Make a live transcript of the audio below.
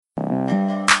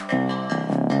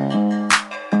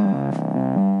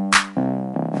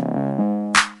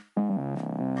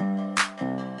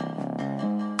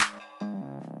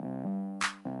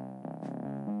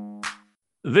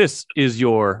This is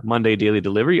your Monday Daily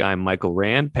Delivery. I'm Michael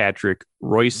Rand, Patrick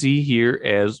Royce here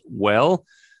as well.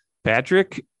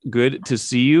 Patrick, good to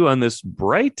see you on this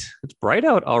it's bright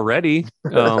out already.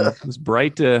 This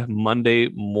bright Monday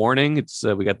morning. We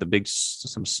got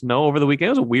some snow over the weekend.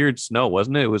 It was a weird snow,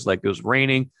 wasn't it? It was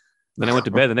raining. Then I went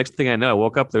to bed. The next thing I know, I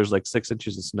woke up, there's like 6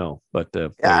 inches of snow. But there you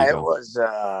it go. was,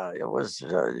 I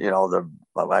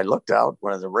looked out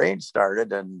when the rain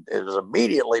started and it was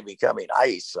immediately becoming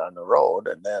ice on the road.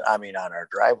 And then, on our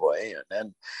driveway.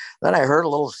 And then I heard a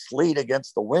little sleet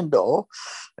against the window.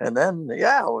 And then,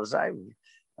 as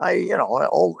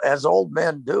old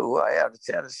men do, I have a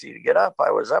tendency to get up.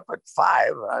 I was up at 5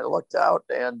 and I looked out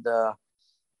and,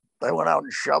 I went out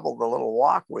and shoveled the little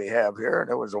walk we have here, and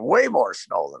it was way more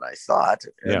snow than I thought.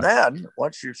 And then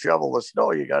once you shovel the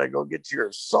snow, you got to go get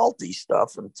your salty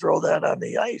stuff and throw that on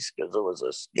the ice because it was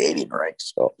a skating rink.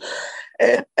 So,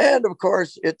 and of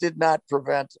course, it did not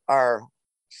prevent our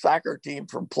soccer team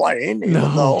from playing, even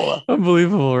though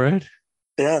unbelievable, right?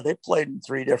 Yeah, they played in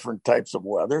 3 different types of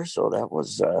weather, so that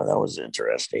was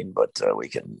interesting. But we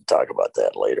can talk about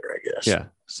that later, I guess. Yeah.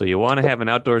 So you want to have an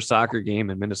outdoor soccer game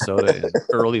in Minnesota in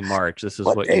early March? This is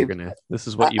what you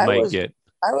might get.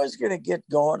 I was gonna get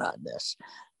going on this.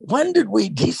 When did we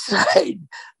decide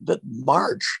that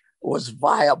March was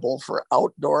viable for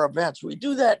outdoor events? We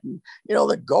do that, and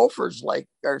the Gophers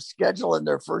are scheduling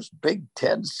their first Big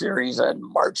Ten series on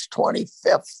March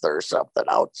 25th or something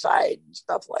outside and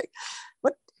stuff like.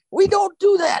 But we don't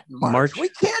do that in March. We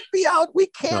can't be out. We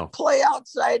can't play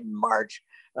outside in March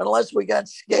unless we got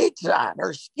skates on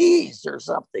or skis or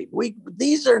something.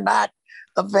 These are not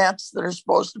events that are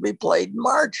supposed to be played in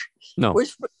March. No.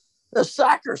 The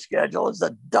soccer schedule is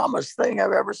the dumbest thing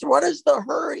I've ever seen. What is the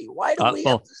hurry? Why do we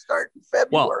have to start in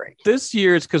February? Well, this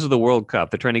year it's because of the World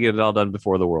Cup. They're trying to get it all done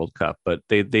before the World Cup, but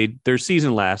their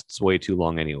season lasts way too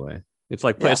long anyway. It's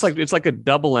like a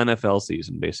double NFL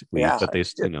season basically. Yeah, but they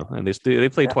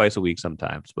play twice a week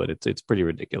sometimes, but it's pretty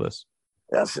ridiculous.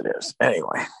 Yes, it is.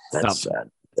 Anyway, that's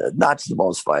not the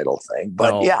most vital thing,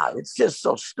 but it's just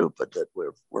so stupid that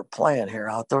we're playing here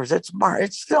outdoors. It's March.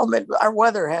 It's still our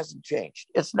weather hasn't changed.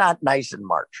 It's not nice in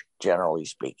March, generally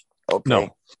speaking. Okay.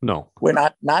 No,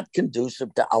 we're not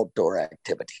conducive to outdoor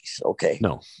activities. Okay.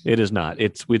 No, it is not.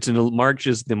 It's in March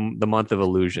is the month of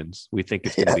illusions. We think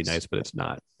it's going to be nice, but it's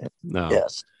not. No.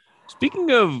 Yes.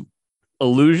 Speaking of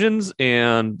illusions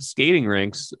and skating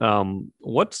rinks,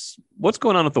 what's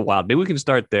going on with the Wild? Maybe we can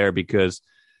start there because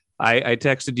I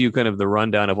texted you kind of the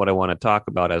rundown of what I want to talk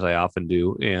about, as I often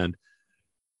do, and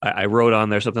I wrote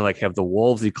on there something like, have the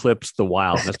Wolves eclipsed the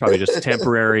Wild? And that's probably just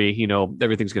temporary.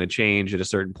 Everything's going to change at a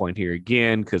certain point here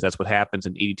again, because that's what happens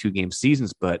in 82-game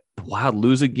seasons. But the Wild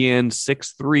lose again,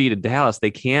 6-3 to Dallas. They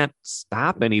can't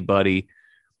stop anybody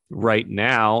right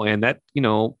now. And that,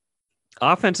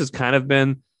 offense has kind of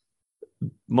been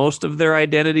most of their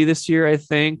identity this year, I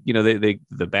think.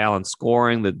 The balanced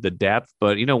scoring, the depth.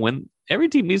 But, when every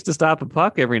team needs to stop a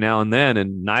puck every now and then,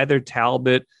 and neither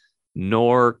Talbot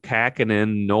nor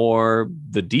Kakkonen nor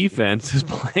the defense is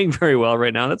playing very well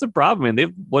right now. That's a problem. And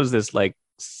they've, what is this, like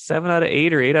 7 out of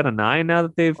 8 or 8 out of 9 now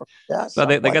that they've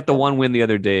they got the one win the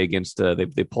other day against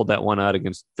they pulled that one out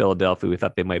against Philadelphia. We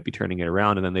thought they might be turning it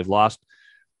around, and then they've lost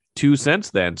 2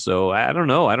 since then. So I don't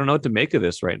know what to make of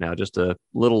this right now. Just a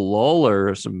little lull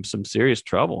or some serious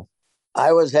trouble.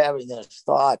 I was having this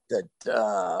thought that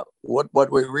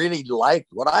what we really liked,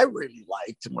 what I really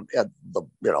liked,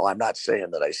 I'm not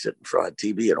saying that I sit in front of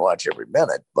TV and watch every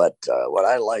minute, but what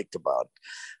I liked about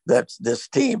this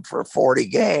team for 40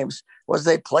 games was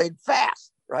they played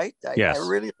fast, right? Yes. I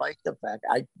really liked the fact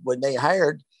when they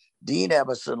hired Dean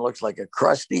Evason, looks like a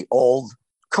crusty old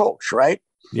coach, right?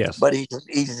 Yes. But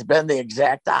he's been the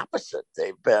exact opposite.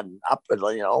 They've been up and,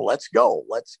 let's go.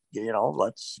 Let's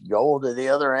go to the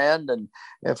other end. And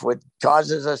if it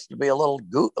causes us to be a little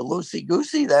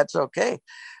loosey-goosey, that's okay.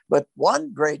 But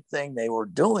one great thing they were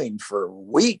doing for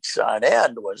weeks on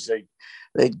end was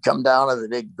they'd go down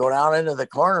into the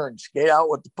corner and skate out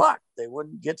with the puck. They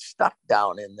wouldn't get stuck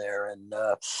down in there and,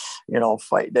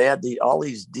 fight. They had all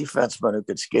these defensemen who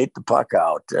could skate the puck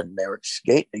out, and they were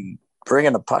skating,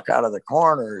 bringing the puck out of the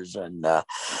corners. And, the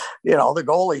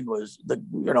goalie was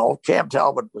Cam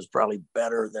Talbot was probably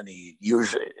better than he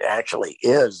usually actually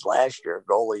is. Last year,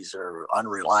 goalies are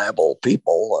unreliable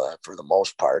people for the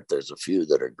most part. There's a few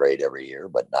that are great every year,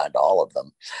 but not all of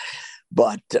them.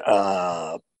 But,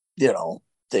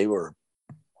 they were,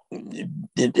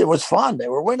 it was fun. They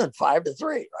were winning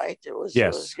 5-3, right? It was,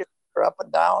 yes. It was up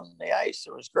and down the ice.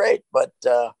 It was great. But,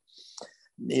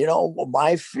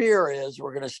 my fear is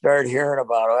we're going to start hearing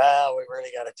about, well, we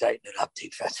really got to tighten it up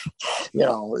defense.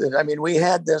 I mean, we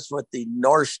had this with the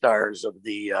North Stars of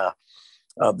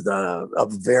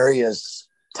various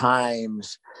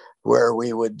times where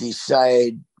we would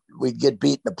decide we'd get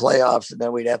beat in the playoffs and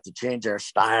then we'd have to change our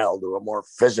style to a more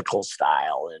physical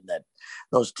style. And that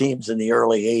those teams in the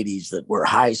early 80s that were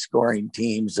high scoring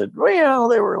teams that,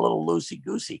 they were a little loosey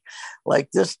goosey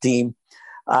like this team.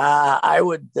 I'm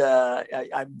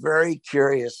very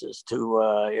curious as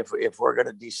to if we're going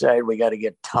to decide we got to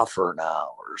get tougher now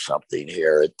or something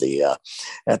here at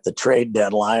the trade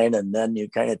deadline, and then you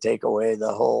kind of take away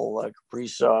the whole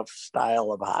Kaprizov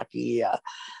style of hockey.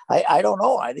 I don't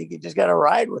know. I think you just got to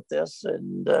ride with this,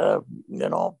 and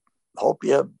hope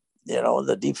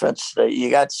the defense.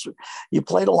 You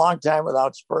played a long time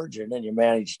without Spurgeon, and you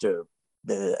managed to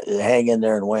hang in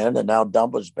there and win, and now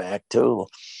Dumba's back too.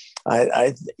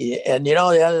 And the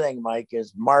other thing, Mike,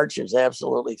 is March is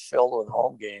absolutely filled with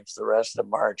home games the rest of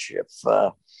March.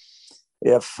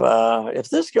 If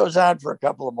this goes on for a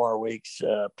couple of more weeks,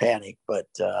 panic. But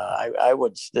I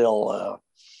would still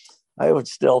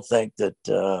think that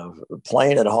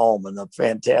playing at home and the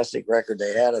fantastic record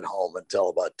they had at home until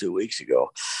about 2 weeks ago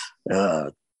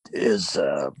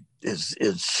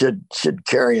should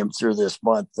carry them through this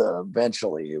month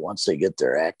eventually once they get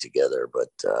their act together. But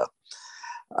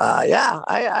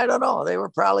I don't know. They were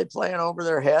probably playing over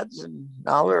their heads, and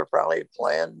now they're probably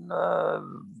playing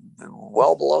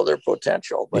well below their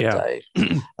potential. But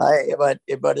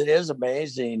but it is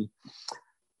amazing.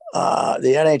 The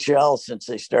NHL, since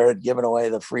they started giving away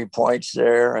the free points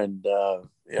there, and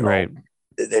right,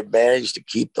 they managed to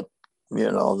keep the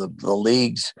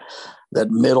leagues, that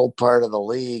middle part of the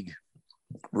league,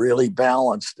 really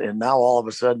balanced. And now all of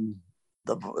a sudden,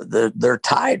 they're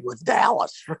tied with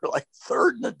Dallas for like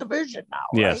third in the division now.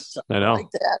 Yes, right? I know.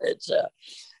 Like that.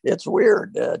 It's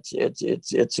weird.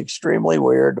 It's extremely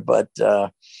weird. But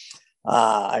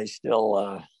I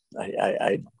still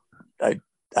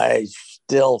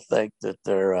think that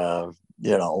they're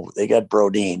they got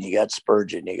Brodin, you got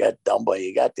Spurgeon, you got Dumba,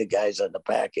 you got the guys on the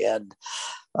back end.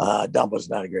 Dumba's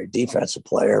not a great defensive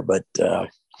player, but they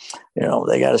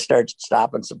got to start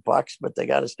stopping some pucks, but they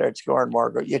got to start scoring more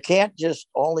goals. You can't just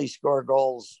only score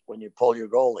goals when you pull your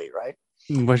goalie, right?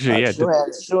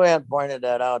 Suhan pointed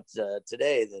that out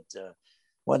today, that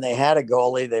when they had a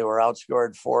goalie, they were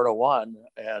outscored 4-1.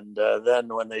 And then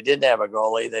when they didn't have a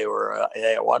goalie, they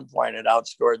at one point it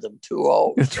outscored them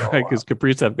 2-0. That's right, because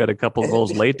Kaprizov got a couple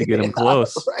goals late to get him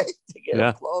close. Right, to get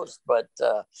him close. But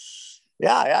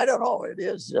I don't know. It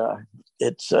is.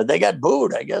 They got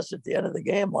booed, I guess, at the end of the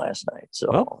game last night.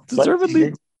 So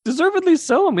deservedly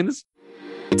so. I mean, this.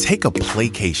 Take a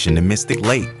playcation to Mystic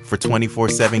Lake for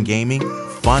 24/7 gaming,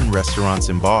 fun restaurants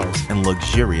and bars, and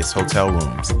luxurious hotel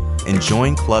rooms. And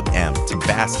join Club M to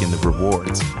bask in the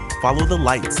rewards. Follow the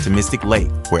lights to Mystic Lake,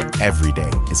 where every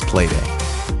day is play day.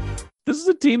 This is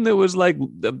a team that was like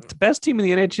the best team in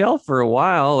the NHL for a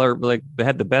while, or like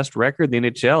had the best record in the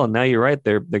NHL. And now you're right,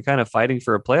 they're kind of fighting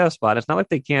for a playoff spot. It's not like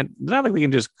they can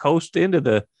just coast into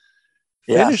the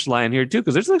finish line here too,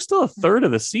 because there's like still a third of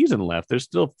the season left. There's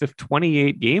still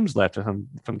 28 games left. If I'm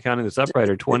counting this up right,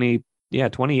 or 28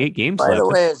 games left. By the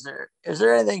way, is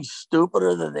there anything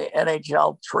stupider than the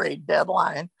NHL trade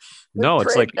deadline?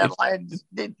 It's like deadline,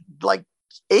 like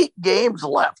 8 games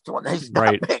left when they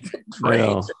start making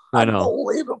trades. I know.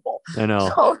 Unbelievable. I know.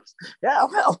 So,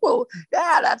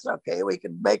 that's okay. We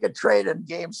can make a trade in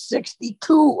game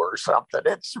 62 or something.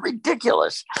 It's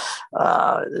ridiculous.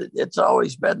 It's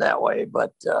always been that way,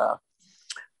 but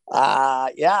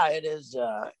it is.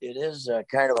 It is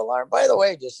kind of alarming. By the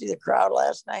way, did you see the crowd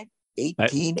last night?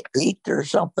 18-8 or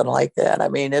something like that. I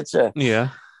mean,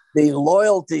 the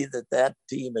loyalty that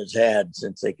team has had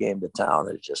since they came to town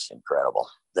is just incredible.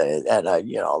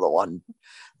 The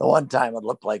one time it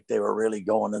looked like they were really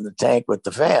going in the tank with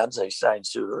the fans, they signed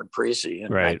Suter and Precy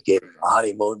and gave them a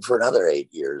honeymoon for another 8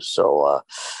 years. So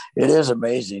it is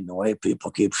amazing the way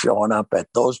people keep showing up at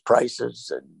those prices.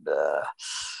 And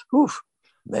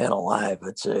man alive,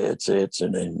 it's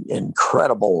an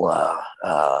incredible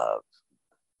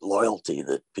loyalty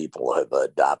that people have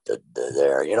adopted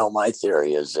there. My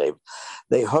theory is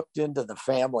they hooked into the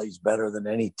families better than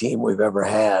any team we've ever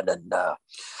had. And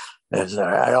as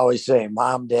I always say,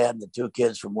 mom, dad, and the 2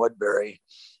 kids from Woodbury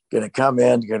going to come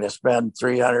in, going to spend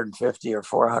 $350 or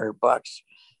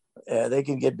 $400. They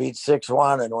can get beat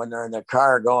 6-1, and when they're in the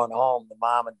car going home, the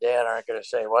mom and dad aren't going to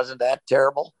say, "Wasn't that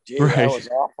terrible? Gee, that was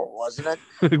awful, wasn't it?"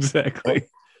 Exactly.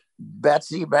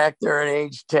 Betsy back there at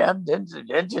age 10,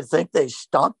 didn't you think they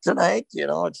stunk tonight?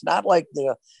 It's not like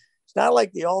It's not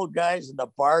like the old guys in the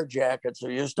bar jackets who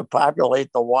used to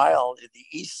populate the Wild, the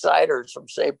East Siders from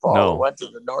St. Paul who went to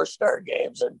the North Star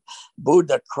games and booed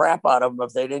the crap out of them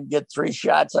if they didn't get 3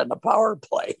 shots on the power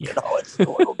play. You know, it's a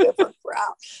little different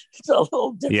crowd. It's a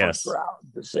little different crowd,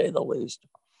 to say the least.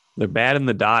 They're bad in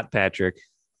the dot, Patrick.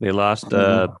 They lost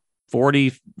 40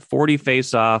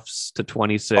 face-offs to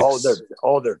 26.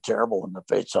 They're terrible in the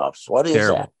face-offs. What is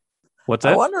terrible. That? What's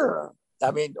that? I wonder.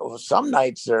 I mean, some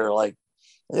nights they're like,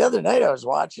 the other night I was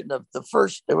watching the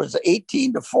first, it was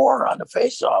 18-4 on the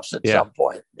face-offs at some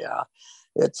point. Yeah.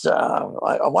 It's,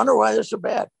 I wonder why they're so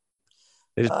bad.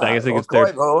 I think it's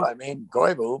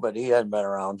Koivu, but he hadn't been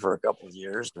around for a couple of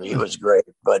years. He was great,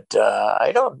 but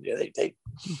I don't.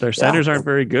 Their centers aren't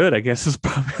very good, I guess is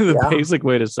probably the basic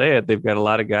way to say it. They've got a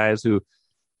lot of guys who,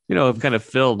 you know, have kind of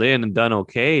filled in and done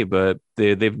okay, but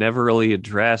they've never really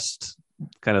addressed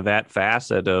kind of that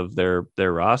facet of their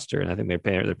roster, and I think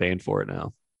they're paying for it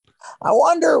now. I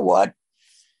wonder what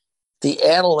the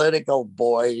analytical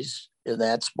boys in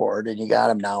that sport, and you got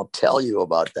them now, tell you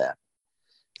about that.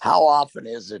 How often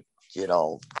is it, you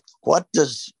know, what do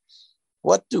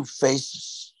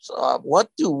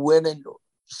winning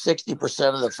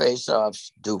 60% of the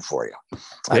face-offs do for you?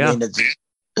 I mean, it's,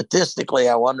 statistically,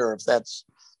 I wonder if that's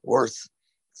worth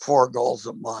 4 goals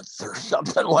a month or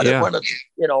something. When it's,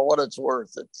 you know, what it's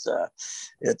worth.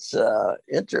 It's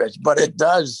interesting, but it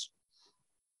does,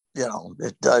 you know,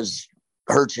 it does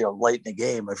hurt you late in the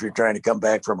game if you're trying to come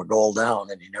back from a goal down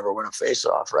and you never win a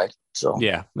face-off, right? So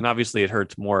and obviously it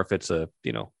hurts more if it's if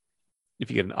you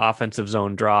get an offensive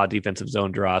zone draw, defensive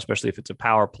zone draw, especially if it's a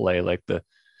power play. Like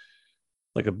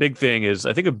a big thing is,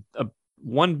 I think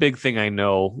one big thing I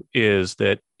know is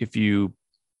that if you're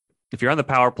on the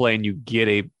power play and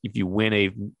if you win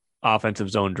a offensive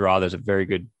zone draw, there's a very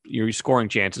good, your scoring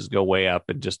chances go way up,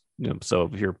 and just, you know, so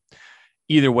if you're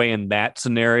either way in that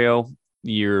scenario,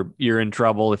 you're in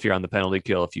trouble if you're on the penalty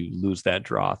kill, if you lose that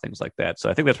draw, things like that. So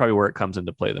I think that's probably where it comes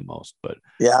into play the most. But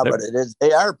but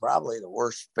they are probably the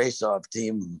worst face-off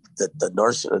team that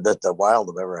the Wild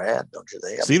have ever had, don't you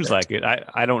think? Seems like it.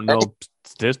 I don't know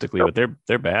statistically, but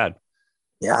they're bad.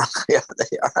 Yeah,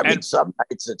 they are. I mean, some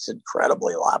nights it's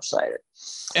incredibly lopsided.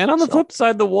 And on the flip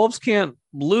side, the Wolves can't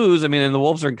lose. I mean, and the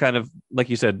Wolves are kind of, like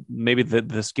you said, maybe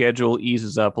the schedule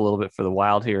eases up a little bit for the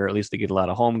Wild here. Or at least they get a lot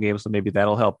of home games, so maybe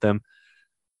that'll help them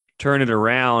turn it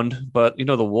around. But, you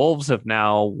know, the Wolves have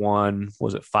now won,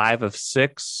 was it 5 of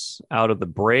 6 out of the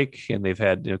break? And they've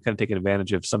had, you know, kind of taken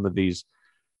advantage of some of these,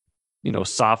 you know,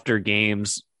 softer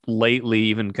games lately,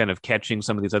 even kind of catching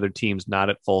some of these other teams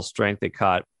not at full strength. They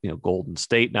caught, you know, Golden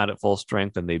State not at full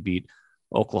strength, and they beat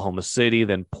Oklahoma City,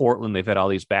 then Portland. They've had all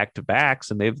these back-to-backs,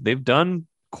 and they've done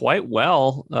quite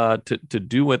well to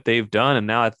do what they've done. And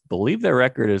now I believe their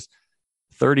record is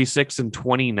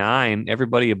 36-29.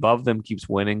 Everybody above them keeps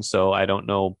winning. So I don't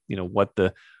know, you know, what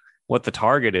the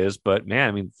target is, but man,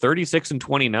 I mean,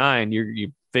 36-29,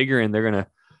 you're figuring they're going to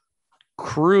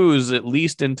cruise at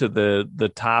least into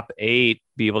the top 8,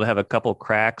 be able to have a couple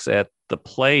cracks at the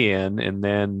play-in, and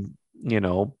then, you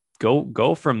know,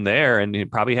 go from there,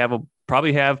 and probably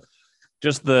have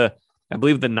just I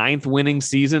believe the 9th winning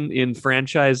season in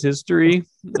franchise history.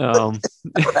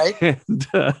 Right. And,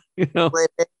 you know,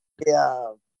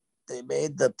 they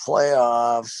made the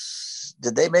playoffs.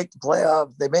 Did they make the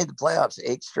playoffs? They made the playoffs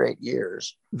 8 straight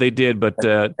years. They did, but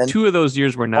 2 of those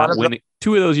years were not winning.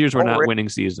 2 of those years were not winning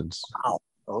seasons. Wow.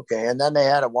 Okay, and then they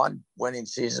had a 1 winning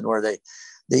season where the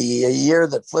year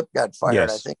that Flip got fired,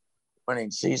 I think,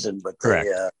 winning season, but they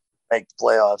make the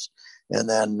playoffs, and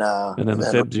then the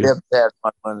Fibs had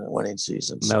 1 winning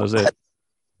season. So that was it.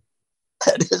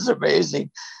 That is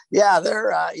amazing. Yeah,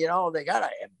 they're you know, they got a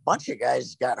bunch of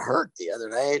guys got hurt the other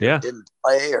night. Yeah, didn't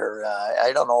play, or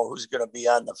I don't know who's going to be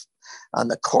on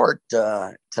the court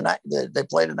tonight. They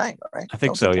play tonight, right? I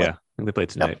think so. Yeah, I think they play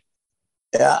tonight.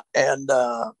 Yeah, and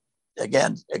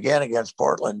again against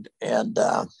Portland, and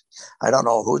I don't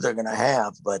know who they're going to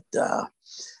have, but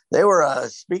they were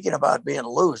speaking about being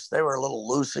loose. They were a little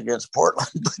loose against Portland,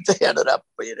 but they ended up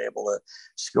being able to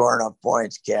score enough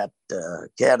points. Cat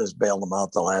has bailed them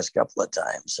out the last couple of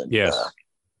times, and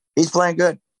he's playing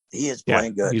good. He is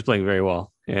playing good. He's playing very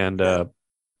well, and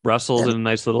Russell's in a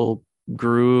nice little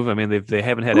groove. I mean, they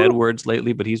haven't had Edwards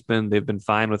lately, but they've been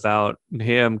fine without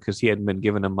him because he hadn't been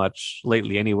given him much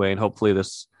lately anyway, and hopefully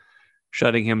this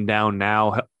shutting him down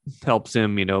now helps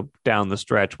him, you know, down the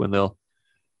stretch when they'll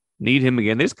need him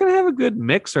again. They just kind of have a good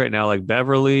mix right now. Like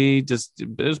Beverly's just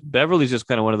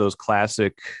kind of one of those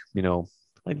classic, you know,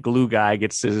 like glue guy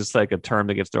it's like a term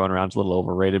that gets thrown around. It's a little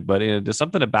overrated, but there's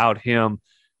something about him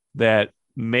that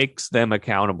makes them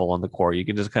accountable on the court. You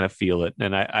can just kind of feel it.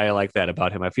 And I like that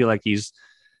about him. I feel like he's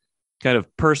kind of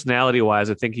personality wise,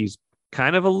 I think he's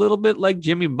kind of a little bit like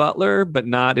Jimmy Butler, but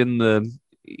not in the,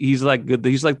 he's like good.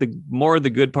 He's like the more of the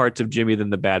good parts of Jimmy than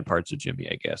the bad parts of Jimmy,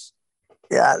 I guess.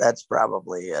 Yeah, that's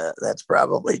probably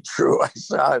true. I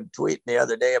saw him tweeting the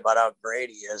other day about how great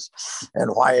he is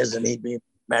and why isn't he being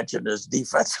mentioned as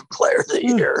defensive player of the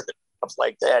year, stuff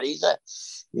like that.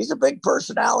 He's a big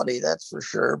personality, that's for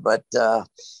sure. But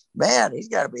man, he's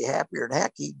got to be happier than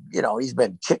heck. He's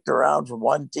been kicked around from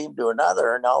one team to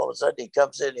another, and all of a sudden he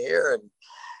comes in here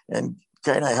and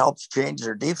kind of helps change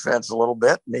their defense a little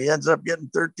bit, and he ends up getting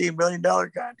 $13 million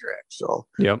contract. So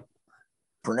yep.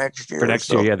 For next year.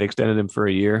 Yeah, they extended him for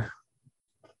a year.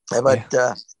 But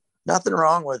nothing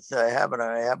wrong with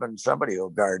having somebody who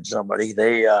guard somebody.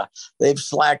 They've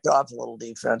slacked off a little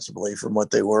defensively from what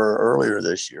they were earlier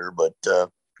this year, but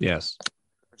yes,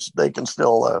 they can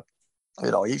still,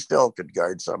 he still could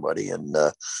guard somebody, and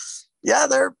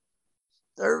they're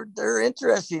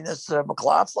interesting. This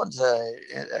McLaughlin's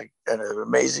an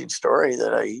amazing story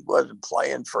that he wasn't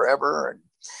playing forever,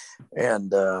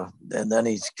 and then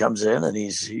he comes in and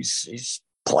he's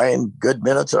playing good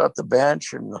minutes off the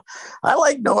bench, and I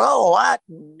like Noel a lot.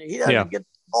 And he doesn't get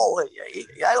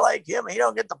I like him. He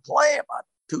don't get to play about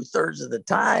 2/3 of the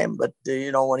time, but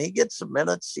when he gets some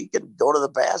minutes, he can go to the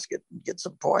basket and get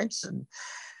some points. And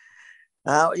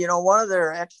one of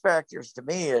their X factors to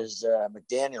me is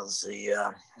McDaniels.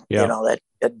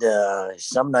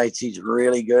 Some nights he's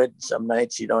really good. Some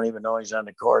nights you don't even know he's on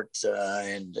the court,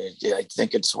 and I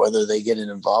think it's whether they get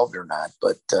involved or not.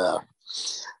 But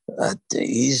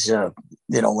he's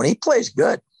when he plays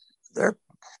good, they're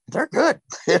good.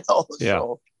 Yeah.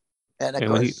 So, and of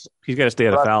course, he's got to stay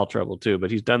out of foul trouble too,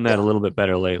 but he's done that a little bit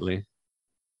better lately.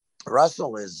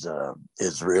 Russell is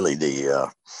really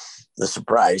the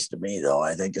surprise to me, though.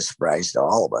 I think a surprise to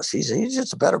all of us. He's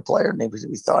just a better player than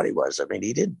we thought he was. I mean,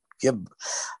 he didn't give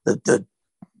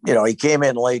he came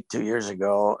in late 2 years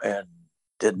ago and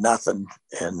did nothing,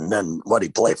 and then he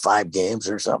played 5 games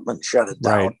or something and shut it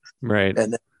down. Right.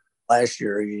 And then last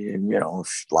year,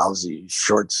 lousy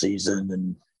short season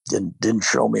and didn't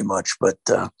show me much. But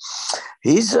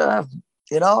he's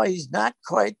he's not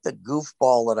quite the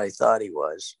goofball that I thought he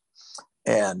was,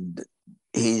 and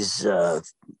he's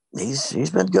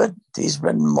been good. He's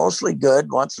been mostly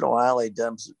good. Once in a while, he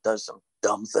does some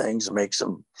dumb things and makes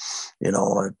some,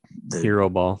 hero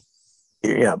ball.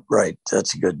 Yeah, right.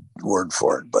 That's a good word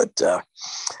for it. But they're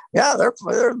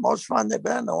the most fun they've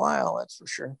been in a while. That's for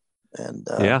sure. And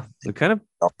they're kind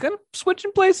of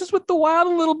switching places with the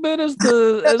Wild a little bit as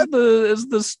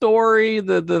the story,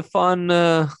 the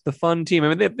fun team.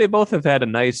 I mean, they both have had a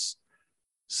nice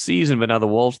season, but now the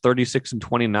Wolves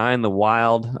 36-29, the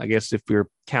Wild, I guess if you're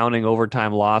counting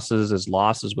overtime losses as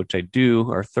losses, which I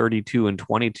do, are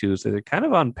 32-22. So they're kind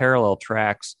of on parallel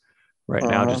tracks right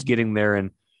now, just getting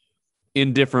there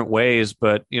in different ways.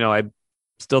 But I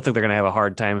still think they're going to have a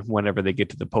hard time whenever they get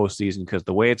to the postseason, because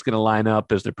the way it's going to line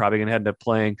up is they're probably going to end up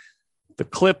playing the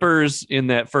Clippers in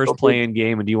that first play-in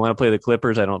game. And do you want to play the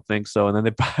Clippers? I don't think so. And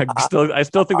then I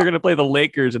still think they're going to play the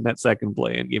Lakers in that second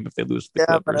play-in game if they lose to the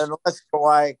Clippers. But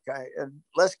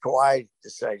unless Kawhi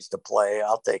decides to play,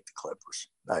 I'll take the Clippers.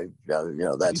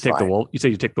 That's fine. You say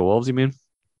you take the Wolves, you mean?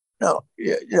 No,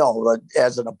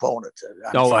 as an opponent.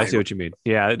 I see what you mean.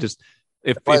 Yeah,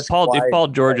 if Paul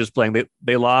George is playing,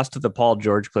 they lost to the Paul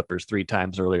George Clippers 3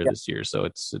 times earlier this year, so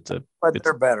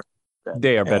they're better.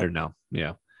 They are better now.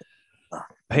 Yeah.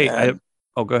 Hey,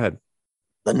 go ahead.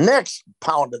 The Knicks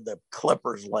pounded the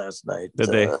Clippers last night. Did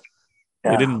they?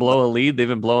 They didn't blow a lead. They've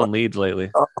been blowing leads lately.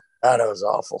 Oh, that was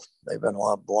awful. They've been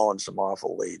blowing some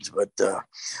awful leads. But do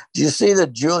you see that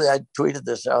I tweeted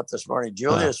this out this morning.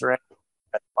 Julius Randle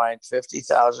got fined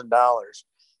 $50,000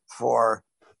 for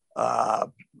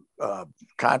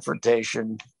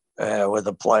confrontation with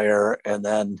a player, and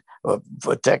then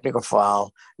a technical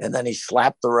foul, and then he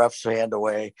slapped the ref's hand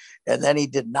away, and then he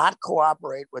did not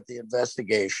cooperate with the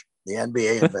investigation, the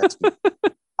NBA investigation.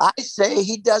 I say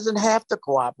he doesn't have to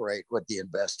cooperate with the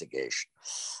investigation.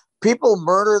 People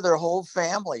murder their whole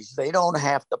families. They don't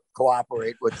have to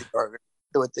cooperate with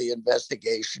the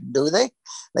investigation, do they?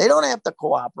 They don't have to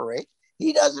cooperate.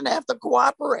 He doesn't have to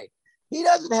cooperate. He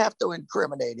doesn't have to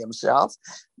incriminate himself.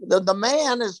 The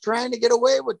man is trying to get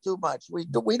away with too much.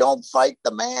 We don't fight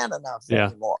the man enough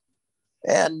anymore.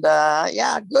 And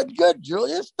good,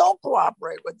 Julius. Don't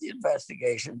cooperate with the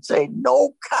investigation. Say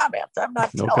no comment. I'm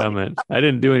not. No comment. I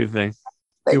didn't do anything.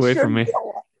 Get away from me.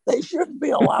 They shouldn't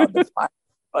be allowed to find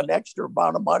an extra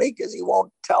amount of money because he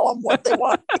won't tell them what they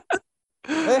want.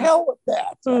 The hell with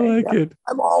that. I like it.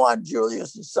 I'm all on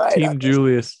Julius's side. Team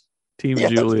Julius. Team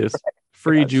Yes, Julius. right.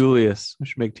 Free Yes. Julius. We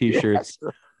should make t-shirts.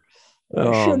 Yes.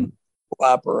 I shouldn't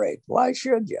cooperate. Why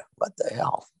should you? What the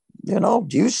hell?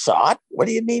 You saw it. What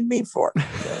do you need me for?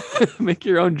 Make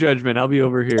your own judgment. I'll be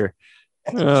over here.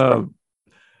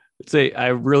 Say, I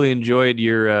really enjoyed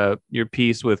your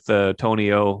piece with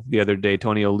Tony O the other day.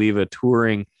 Tony Oliva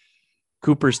touring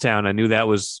Cooperstown. I knew that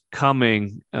was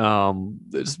coming.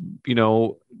 Maybe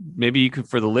you could,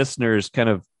 for the listeners, kind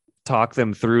of talk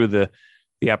them through the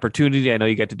opportunity. I know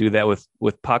you got to do that with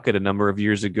Puckett a number of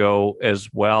years ago as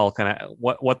well. Kind of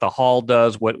what the hall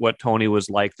does, what Tony was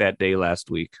like that day last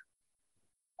week.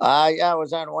 Yeah, it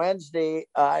was on Wednesday.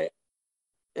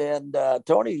 And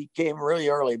Tony came really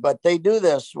early, but they do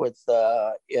this with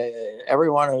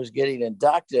everyone who's getting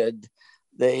inducted.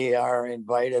 They are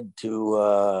invited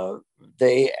to,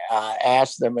 they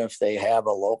ask them if they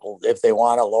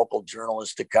want a local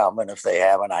journalist to come, and if they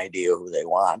have an idea who they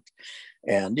want.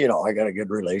 And, I got a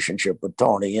good relationship with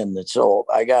Tony. And so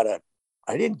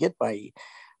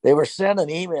they were sending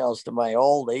emails to my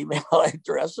old email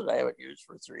address that I haven't used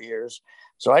for 3 years.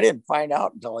 So I didn't find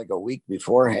out until like a week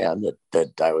beforehand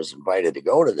that I was invited to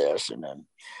go to this, and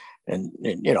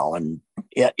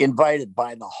invited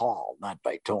by the hall, not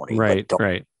by Tony. Right, but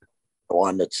Tony, right. The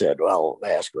one that said, well,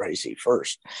 ask Ricey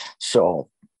first. So,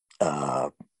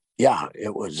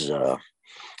 it was, it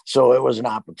was an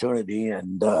opportunity,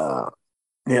 and,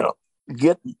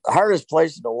 get the hardest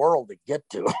place in the world to get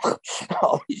to.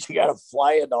 You got to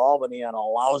fly into Albany on a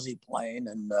lousy plane,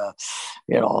 and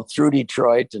through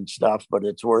Detroit and stuff, but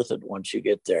it's worth it once you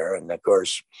get there. And of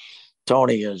course,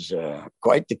 Tony is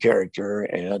quite the character,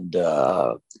 and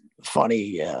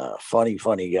funny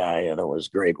guy, and it was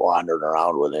great wandering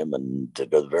around with him and to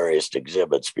the various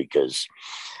exhibits, because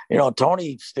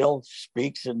Tony still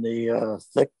speaks in the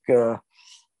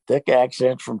thick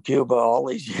accent from Cuba all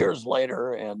these years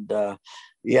later, and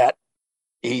yet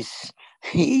he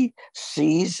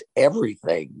sees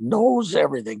everything, knows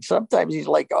everything. Sometimes he's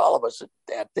like all of us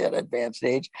at that advanced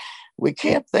age. We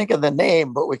can't think of the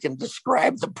name, but we can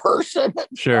describe the person and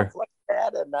sure. Stuff like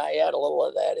that. And I had a little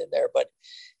of that in there, but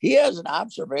he has an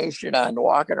observation on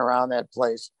walking around that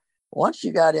place. Once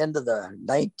you got into the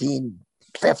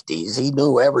 1950s, he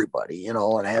knew everybody,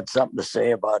 and had something to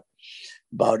say about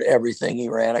everything he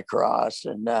ran across.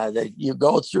 And that you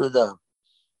go through the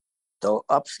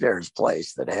upstairs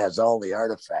place that has all the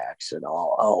artifacts and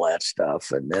all that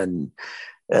stuff, and then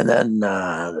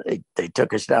they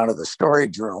took us down to the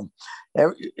storage room.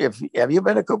 Have you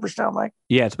been to Cooperstown, Mike?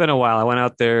 Yeah, it's been a while. I went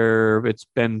out there. It's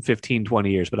been 15,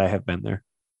 20 years, but I have been there.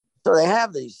 So they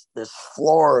have these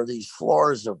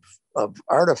floors of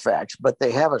artifacts, but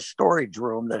they have a storage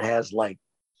room that has like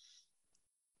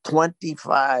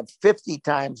 25, 50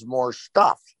 times more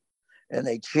stuff, and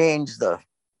they change the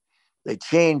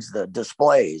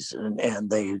displays, and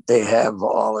they have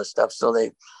all this stuff. So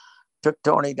they took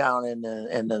Tony down in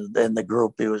the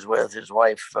group he was with, his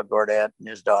wife Gordette and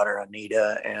his daughter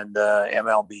Anita, and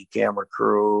MLB camera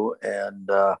crew, and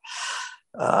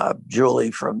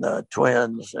Julie from the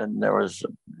Twins, and there was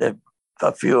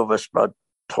a few of us, about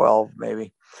 12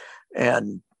 maybe,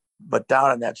 but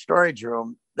down in that storage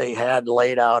room they had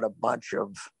laid out a bunch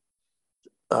of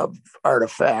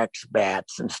artifacts,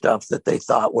 bats and stuff that they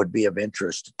thought would be of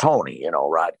interest to Tony,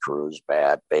 Rod Cruz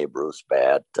bat, Babe Ruth's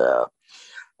bat,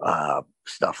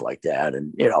 stuff like that.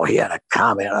 And, he had a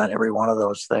comment on every one of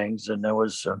those things. And it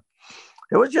was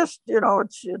just,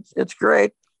 it's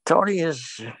great.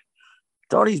 Tony's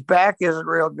back isn't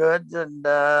real good, and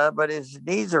but his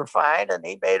knees are fine, and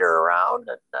he made her around,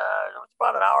 and it was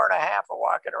about an hour and a half of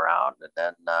walking around, and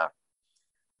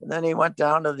then he went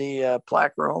down to the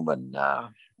plaque room, and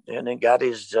then got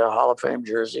his Hall of Fame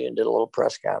jersey and did a little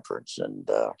press conference, and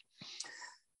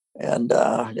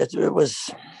it was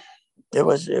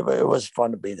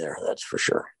fun to be there, that's for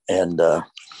sure. And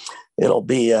it'll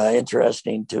be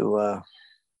interesting to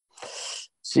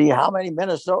see how many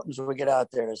Minnesotans we get out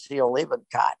there to see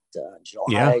Olivencott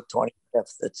July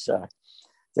 25th. It's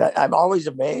I'm always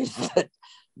amazed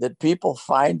that people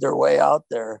find their way out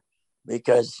there,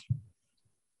 because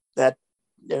that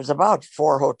there's about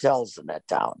 4 hotels in that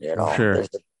town. Sure.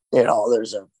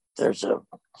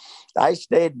 I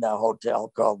stayed in a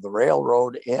hotel called the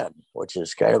Railroad Inn, which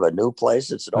is kind of a new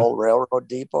place. It's an old railroad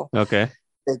depot. Okay.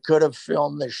 They could have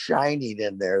filmed The Shining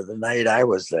in there the night I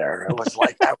was there. It was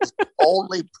like I was the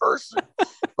only person.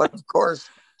 But of course,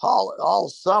 all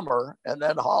summer, and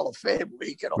then Hall of Fame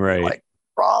week, it'll be like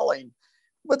crawling.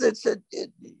 But this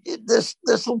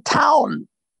little town,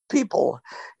 people,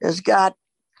 has got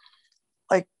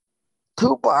like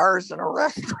 2 bars and a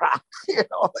restaurant.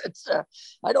 It's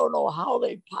I don't know how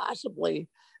they possibly.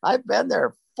 I've been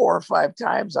there 4 or 5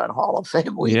 times on Hall of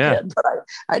Fame weekend, but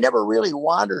I never really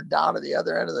wandered down to the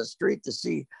other end of the street to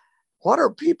see what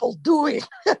are people doing.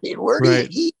 I mean, where do you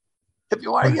eat? If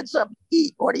you want to get something to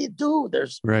eat, what do you do?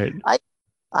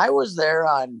 I was there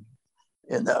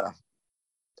in the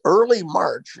early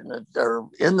March in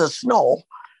the snow,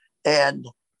 and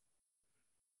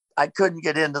I couldn't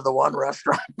get into the one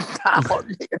restaurant in town,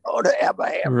 to have a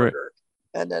hamburger.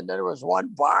 Right. And then there was one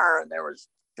bar, and there was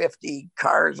 50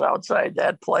 cars outside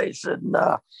that place. And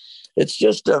it's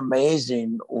just an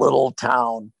amazing little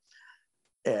town.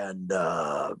 And,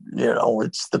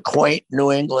 it's the quaint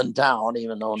New England town,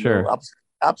 even though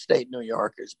upstate New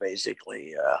York is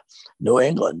basically New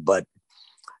England. But,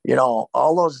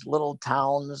 all those little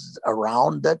towns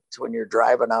around it when you're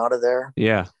driving out of there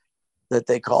that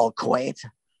they call quaint,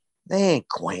 they ain't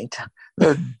quaint.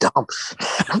 They're dumps.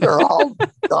 They're all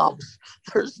dumps.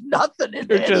 There's nothing in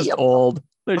They're just old.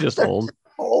 They're just old.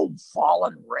 Old,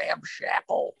 fallen,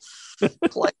 ramshackle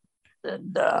place.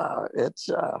 And it's...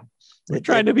 We're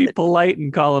trying to be polite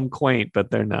and call them quaint,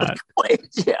 but they're not. Quaint.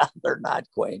 Yeah, they're not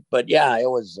quaint. But yeah, it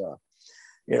was...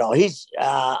 he's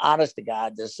honest to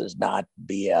God, this is not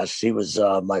BS. He was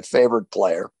my favorite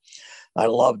player. I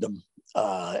loved him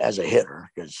as a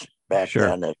hitter because back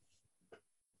then it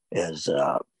is,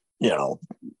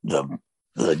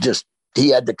 he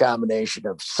had the combination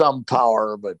of some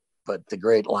power, but the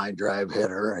great line drive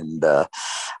hitter. And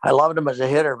I loved him as a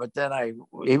hitter, but then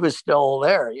he was still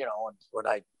there, when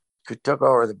I took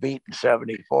over the beat in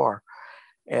 74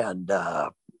 and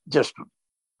just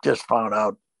found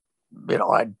out,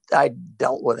 I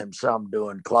dealt with him some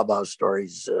doing clubhouse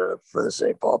stories for the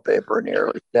St. Paul paper in the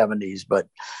early 70s. But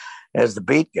as the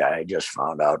beat guy, I just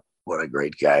found out what a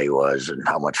great guy he was and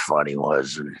how much fun he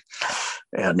was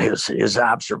and his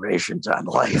observations on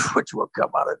life, which will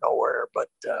come out of nowhere. But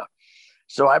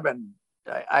so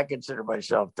I consider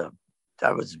myself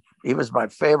he was my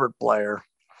favorite player.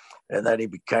 And then he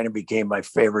kind of became my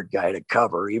favorite guy to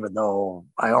cover, even though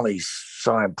I only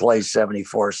saw him play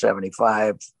 74,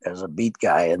 75 as a beat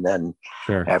guy. And then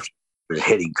after he was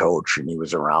hitting coach and he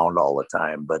was around all the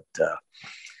time, but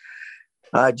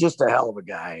just a hell of a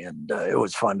guy. And it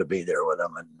was fun to be there with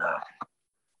him. And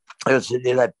it was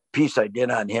that piece I did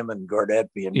on him and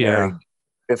Gordette being married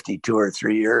 52 or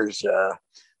 3 years. That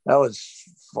was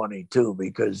funny too,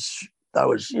 because I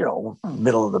was, we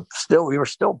were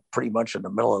still pretty much in the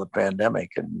middle of the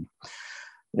pandemic, and,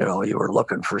 you were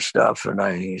looking for stuff.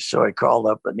 And so I called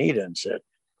up Anita and said,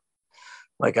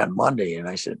 like on Monday, and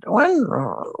I said,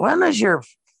 when is your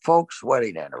folks'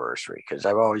 wedding anniversary? Because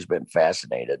I've always been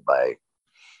fascinated by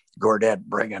Gordette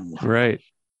bringing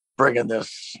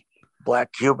this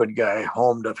Black Cuban guy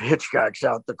home to Hitchcock,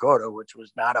 South Dakota, which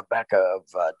was not a Becca of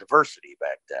diversity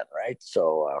back then. Right.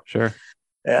 So,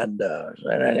 And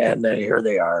then here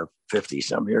they are 50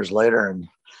 some years later. And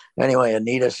anyway,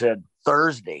 Anita said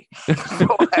Thursday.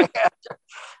 So I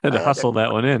had to hustle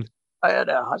that one in. I had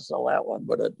to hustle that one,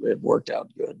 but it worked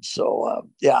out good. So,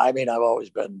 I've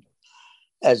always been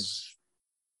as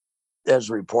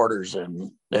reporters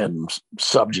and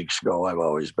subjects go, I've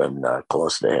always been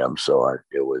close to him. So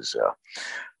it was,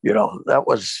 that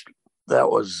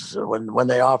was when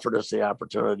they offered us the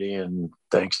opportunity, and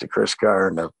thanks to Chris Carr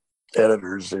and the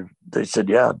editors, they said,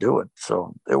 yeah, do it.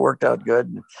 So it worked out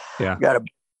good. Got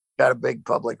a big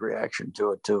public reaction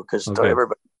to it too, because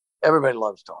everybody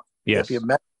loves Tony. Yes. If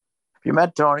you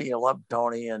met Tony, you love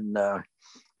Tony. And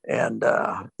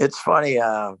it's funny,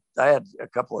 I had a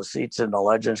couple of seats in the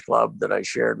Legends Club that I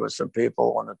shared with some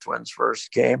people when the Twins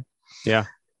first came.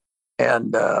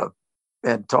 And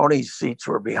Tony's seats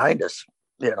were behind us,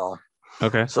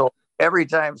 Okay. So every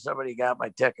time somebody got my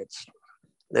tickets,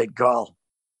 they'd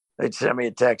send me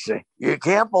a text saying, you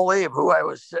can't believe who I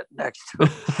was sitting next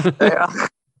to.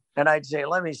 And I'd say,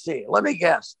 let me see. Let me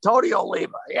guess. Tony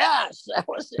Oliva. Yes, that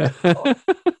was it.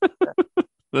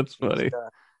 That's funny.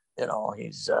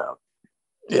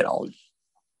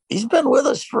 He's been with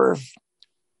us for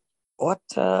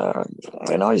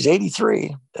he's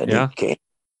 83. And he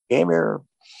came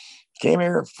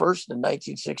here first in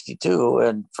 1962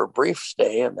 and for brief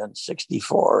stay, and then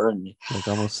 64. And like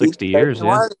almost 60 years.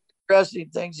 One of the interesting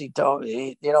things he told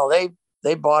me,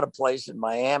 they bought a place in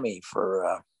Miami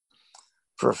for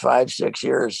 5-6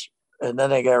 years, and then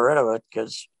they got rid of it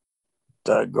because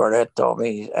Gordette told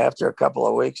me after a couple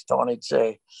of weeks, Tony'd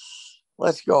say,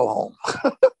 let's go home.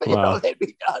 Wow. They'd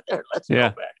be down there. Let's go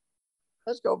back.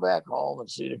 Let's go back home and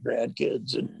see the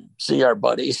grandkids and see our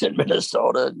buddies in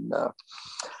Minnesota. And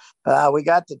We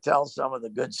got to tell some of the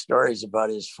good stories about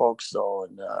his folks, though,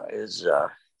 and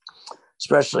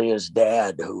especially his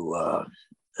dad, who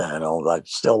I know, like,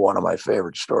 still one of my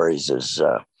favorite stories is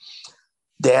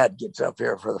dad gets up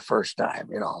here for the first time.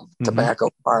 Tobacco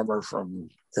farmer from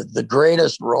the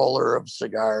greatest roller of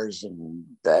cigars in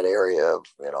that area.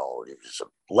 He was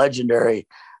a legendary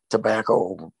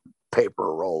tobacco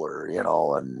paper roller.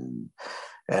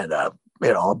 And a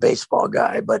baseball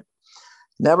guy, but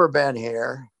never been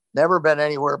here. Never been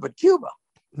anywhere but Cuba.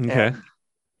 Okay. And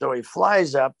so he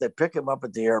flies up. They pick him up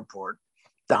at the airport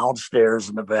downstairs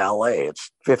in the valet.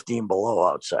 It's 15 below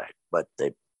outside, but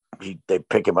they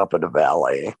pick him up in the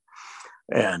valet,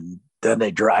 and then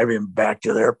they drive him back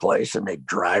to their place, and they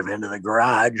drive into the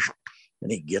garage,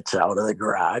 and he gets out of the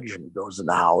garage and goes in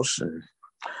the house,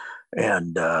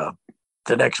 and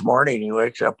the next morning he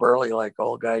wakes up early, like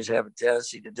old guys have a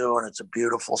tendency to do, and it's a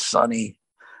beautiful sunny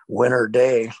winter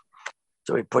day.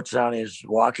 So he puts on his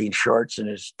walking shorts and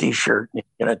his t-shirt, and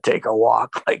he's going to take a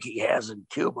walk like he has in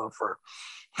Cuba for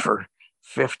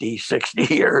 50,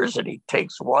 60 years. And he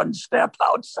takes one step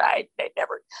outside. They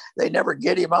never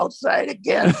get him outside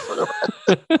again for the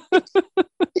rest of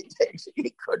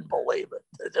he couldn't believe it.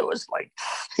 It was like,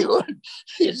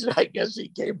 I guess he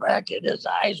came back and his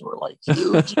eyes were like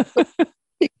huge.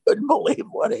 He couldn't believe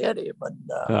what hit him.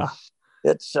 And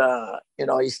it's,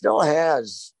 he still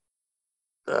has,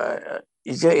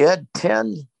 he had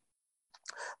 10.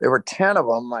 There were 10 of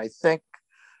them. I think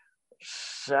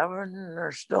 7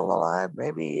 are still alive,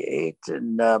 maybe 8,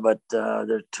 and but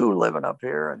there's 2 living up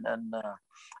here, and then I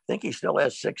think he still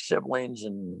has 6 siblings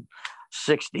and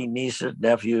 60 nieces,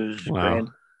 nephews, wow.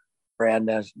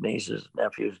 grand nieces,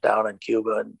 nephews down in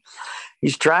Cuba, and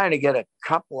he's trying to get a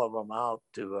couple of them out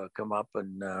to come up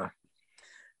and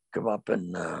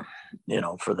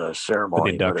for the ceremony. For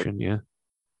the induction, yeah.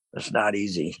 It's not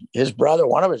easy. His brother,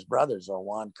 one of his brothers,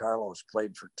 Juan Carlos,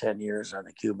 played for 10 years on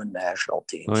the Cuban national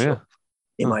team. Oh, yeah. So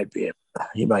he might be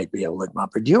able to come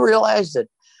up. But do you realize that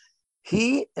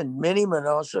he and Minnie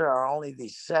Minoso are only the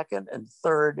second and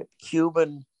third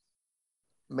Cuban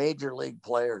major league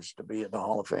players to be in the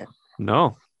Hall of Fame?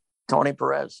 No. Tony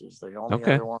Perez is the only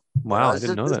other one. Wow, I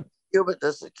didn't know that.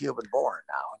 This is Cuban born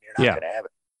now, and you're not going to have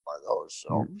it one of those.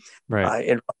 So, right.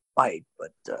 It might,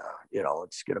 but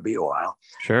it's going to be a while.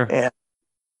 Sure.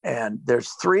 And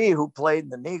there's 3 who played in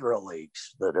the Negro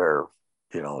Leagues that are,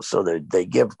 so they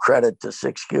give credit to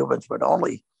 6 Cubans, but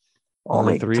only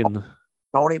 3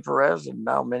 Tony Perez and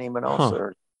now Minnie Minoso.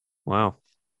 Huh. Wow.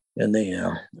 And they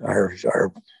are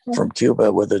from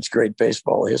Cuba with its great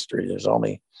baseball history. There's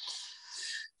only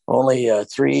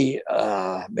 3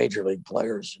 major league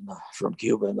players from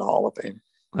Cuba in the Hall of Fame.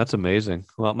 That's amazing.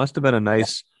 Well, it must have been a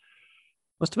nice,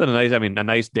 a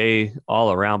nice day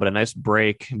all around, but a nice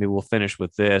break. Maybe we'll finish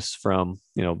with this from,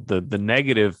 the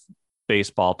negative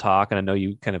baseball talk. And I know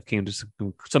you kind of came to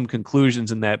some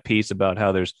conclusions in that piece about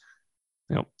how there's,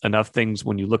 enough things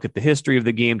when you look at the history of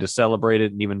the game to celebrate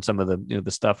it. And even some of the,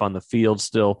 the stuff on the field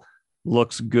still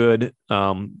looks good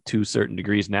to certain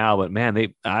degrees now, but man,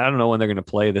 I don't know when they're going to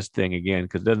play this thing again,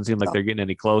 because it doesn't seem like they're getting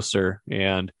any closer.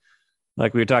 And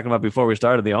like we were talking about before we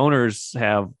started, the owners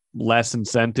have less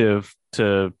incentive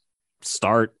to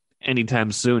start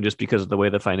anytime soon just because of the way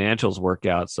the financials work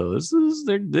out. So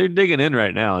they're digging in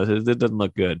right now. It doesn't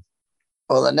look good.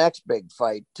 Well, the next big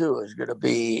fight too is going to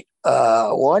be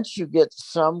once you get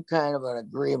some kind of an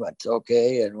agreement,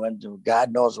 okay, and when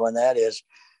God knows when that is,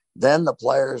 then the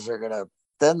players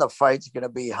then the fight's going to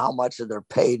be how much of their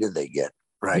pay do they get,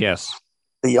 right? Yes.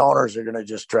 The owners are going to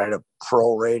just try to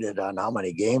prorate it on how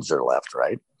many games are left,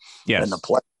 right? Yes. And the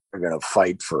players are going to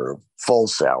fight for full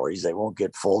salaries. They won't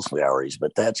get full salaries,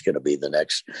 but that's going to be the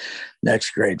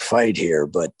next great fight here.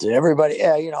 But everybody,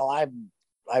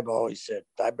 I've always said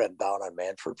I've been down on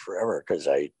Manfred forever because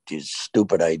I use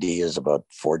stupid ideas about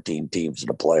 14 teams in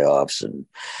the playoffs and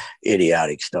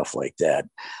idiotic stuff like that.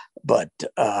 But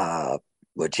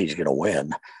which he's going to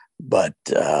win. But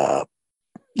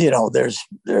there's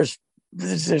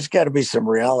got to be some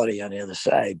reality on the other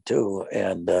side too.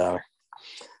 And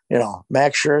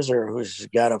Max Scherzer, who's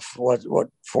got what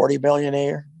 40 million a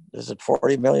year. Is it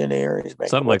 40 million a year? He's making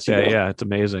something like that. Yeah, it's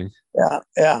amazing.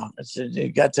 Yeah. He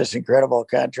got this incredible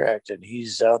contract, and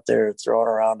he's out there throwing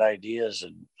around ideas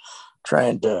and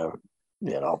trying to,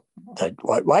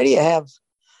 why do you have?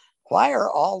 Why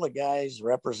are all the guys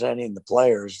representing the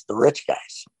players the rich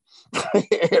guys?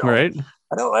 Right.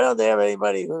 I don't have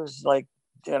anybody who's like,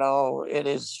 in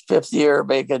his 5th year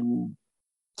making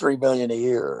 $3 million a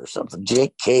year or something.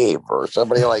 Jake Cave or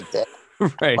somebody like that.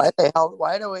 Right.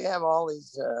 Why do we have all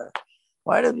these?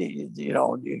 Why do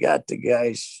you got the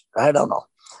guys? I don't know.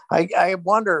 I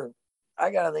wonder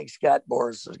gotta think Scott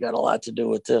Boras has got a lot to do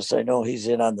with this. I know he's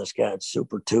in on the Scott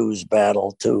Super Twos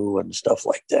battle too and stuff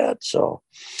like that. So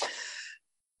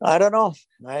I don't know.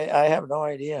 I have no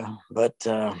idea. But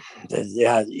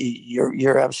yeah,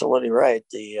 you're absolutely right.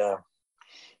 The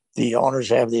owners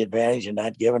have the advantage of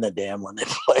not giving a damn when they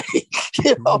play.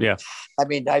 Yeah. I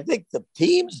mean, I think the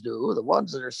teams do, the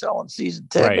ones that are selling season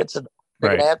tickets, and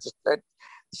they're gonna have to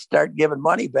start giving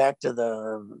money back to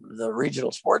the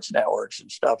regional sports networks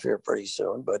and stuff here pretty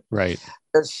soon. But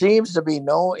there seems to be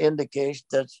no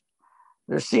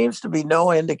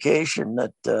indication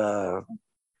that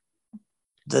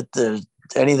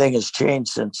anything has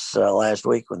changed since last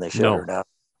week when they shut her down.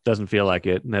 Doesn't feel like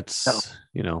it. And that's,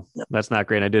 that's not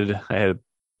great. I had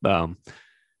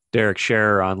Derek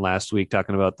Scherer on last week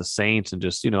talking about the Saints and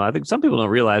just, I think some people don't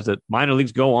realize that minor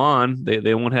leagues go on.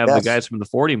 They won't have the guys from the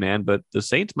 40 man, but the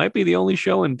Saints might be the only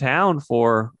show in town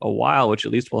for a while, which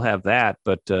at least we'll have that,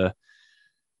 but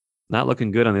not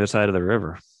looking good on the other side of the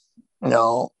river.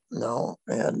 No.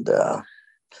 And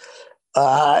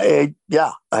I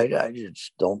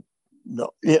just don't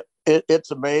know. It's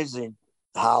amazing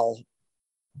how,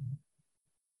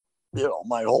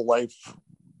 my whole life,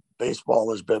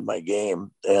 baseball has been my game,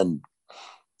 and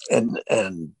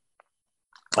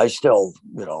I still,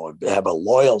 have a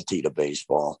loyalty to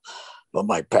baseball, but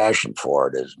my passion for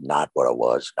it is not what it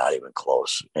was, not even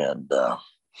close. And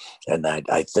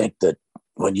I think that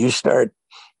when you start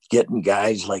getting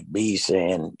guys like me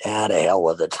saying, to hell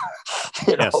with it,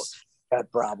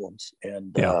 got problems.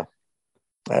 And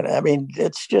I mean,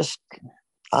 it's just,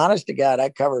 honest to God, I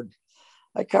covered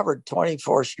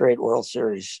 24 straight World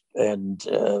Series, and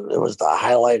it was the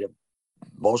highlight of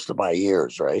most of my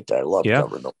years, right? I love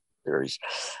covering the Series.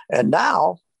 And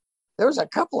now there was a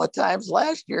couple of times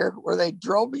last year where they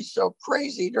drove me so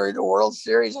crazy during the World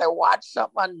Series. I watched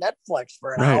something on Netflix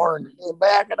for an hour and came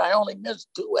back, and I only missed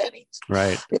 2 innings.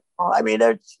 Right. I mean,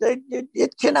 they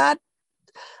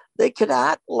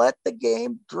cannot let the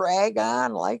game drag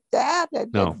on like that.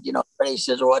 And, he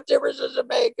says, what difference does it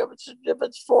make if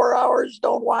it's 4 hours?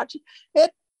 Don't watch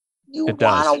it. You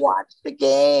want to watch the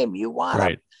game. You want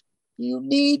to. You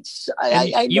need.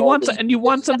 You want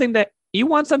something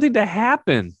to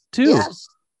happen too.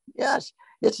 Yes.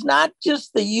 It's not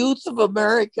just the youth of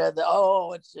America. The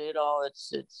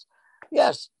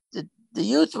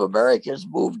youth of America has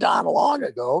moved on long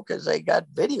ago because they got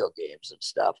video games and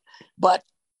stuff. But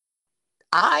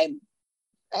I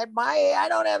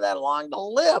don't have that long to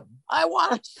live. I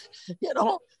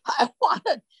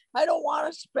don't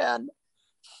want to spend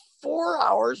 4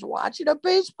 hours watching a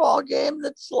baseball game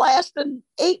that's lasting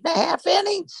 8.5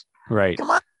 innings. Right.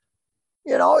 Come on.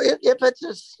 If it's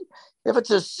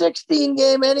a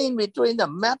 16-game inning between the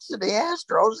Mets and the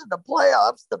Astros in the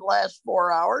playoffs that lasts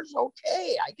 4 hours,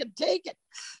 okay, I can take it.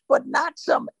 But not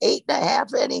some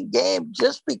 8.5 inning game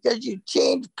just because you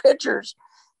change pitchers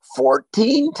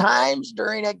 14 times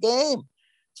during a game.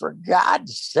 For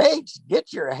God's sakes,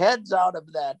 get your heads out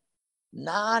of that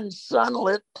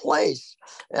non-sunlit place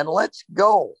and let's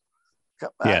go.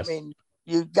 Yes. I mean,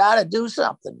 you got to do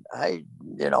something.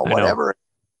 Whatever.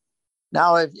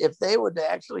 Now, if they would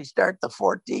actually start the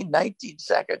 19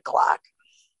 second clock,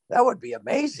 that would be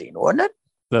amazing, wouldn't it?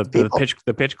 The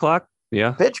pitch clock.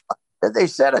 Yeah. Pitch clock. They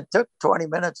said it took 20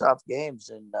 minutes off games.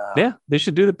 And they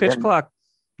should do the pitch clock.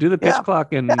 Do the pitch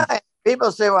clock. And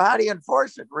people say, well, how do you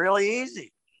enforce it? Really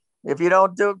easy. If you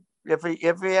don't if you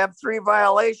have 3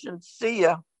 violations, see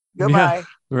ya. Goodbye.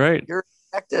 Yeah, right. You're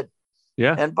affected.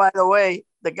 Yeah. And by the way,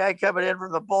 the guy coming in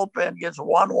from the bullpen gets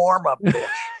 1 warm-up pitch.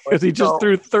 Because he just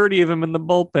threw 30 of them in the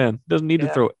bullpen. Doesn't need to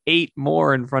throw 8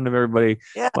 more in front of everybody.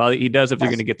 Yeah. Well, he does if you're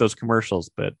going to get those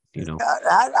commercials, but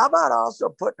How about also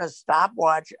putting a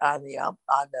stopwatch on the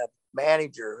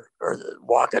manager or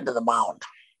walking to the mound?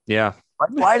 Yeah.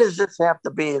 Why does this have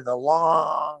to be the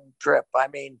long trip? I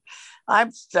mean,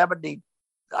 I'm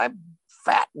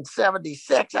fat and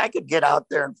 76. I could get out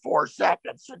there in 4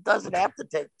 seconds. It doesn't have to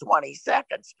take 20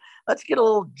 seconds. Let's get a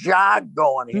little jog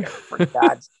going here, for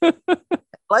God's sake.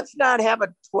 Let's not have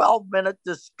a 12-minute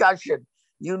discussion.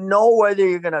 You know whether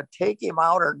you're going to take him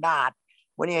out or not.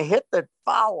 When you hit the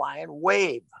foul line,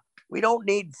 wave. We don't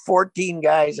need 14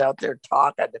 guys out there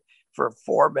talking for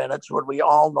 4 minutes when we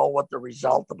all know what the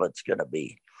result of it's going to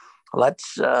be.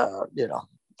 Let's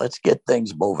get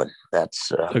things moving.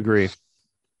 That's agree.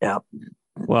 Yeah.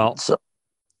 Well, so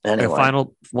anyway.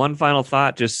 One final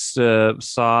thought. Just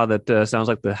saw that sounds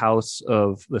like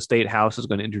the state house is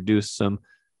going to introduce some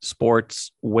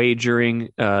sports wagering,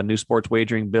 new sports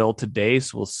wagering bill today.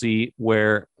 So we'll see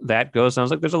where that goes. Sounds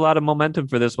like there's a lot of momentum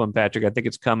for this one, Patrick. I think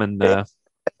it's coming.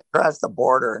 across the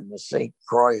border in the St.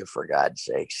 Croix, for God's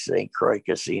sake, St. Croix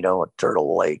Casino at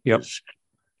Turtle Lake. Yep.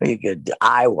 You could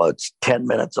Iowa. It's 10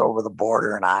 minutes over the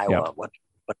border in Iowa. Yep. What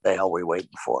the hell are we waiting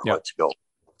for? Yep. Let's go.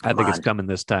 I think it's coming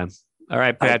this time. All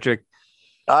right, Patrick.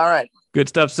 All right. Good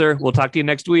stuff, sir. We'll talk to you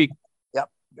next week. Yep.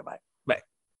 Goodbye.